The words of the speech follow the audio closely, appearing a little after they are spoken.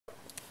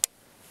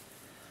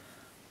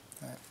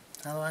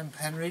Hello, I'm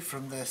Henry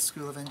from the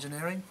School of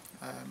Engineering.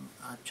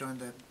 I've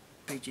joined the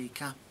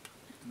PGCAP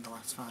in the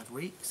last 5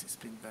 weeks. It's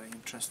been very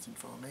interesting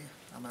for me.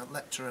 I'm a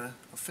lecturer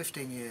of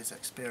 15 years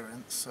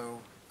experience,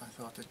 so I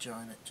thought I'd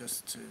join it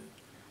just to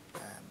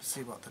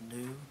see what the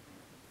new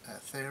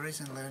theories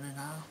in learning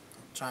are,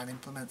 and try and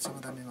implement some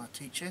of them in my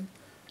teaching,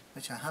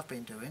 which I have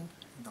been doing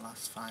in the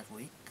last 5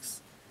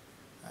 weeks.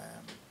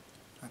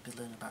 I've been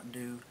learning about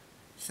new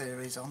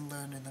theories on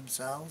learning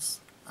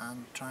themselves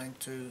and trying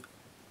to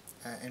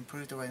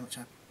improve the way in which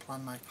I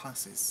plan my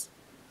classes.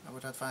 I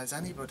would advise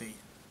anybody,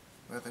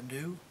 whether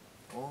new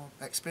or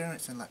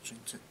experienced in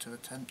lecturing, to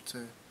attempt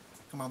to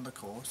come on the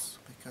course,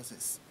 because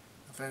it's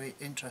a very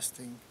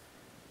interesting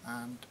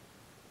and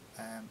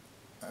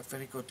a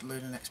very good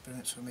learning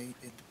experience for me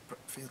in the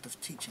field of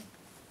teaching.